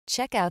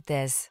Check out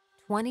this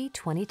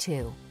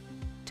 2022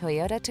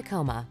 Toyota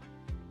Tacoma.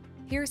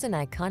 Here's an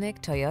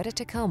iconic Toyota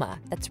Tacoma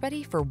that's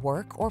ready for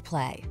work or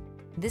play.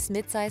 This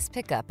midsize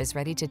pickup is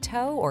ready to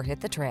tow or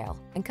hit the trail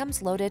and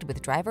comes loaded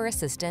with driver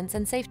assistance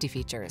and safety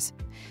features.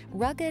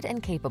 Rugged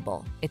and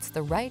capable, it's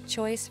the right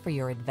choice for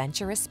your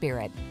adventurous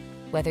spirit.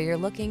 Whether you're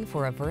looking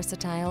for a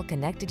versatile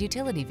connected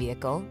utility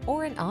vehicle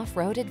or an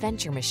off-road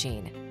adventure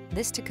machine,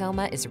 this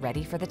Tacoma is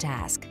ready for the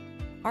task.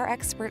 Our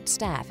expert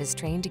staff is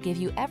trained to give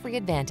you every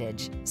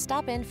advantage.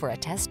 Stop in for a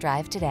test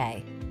drive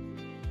today.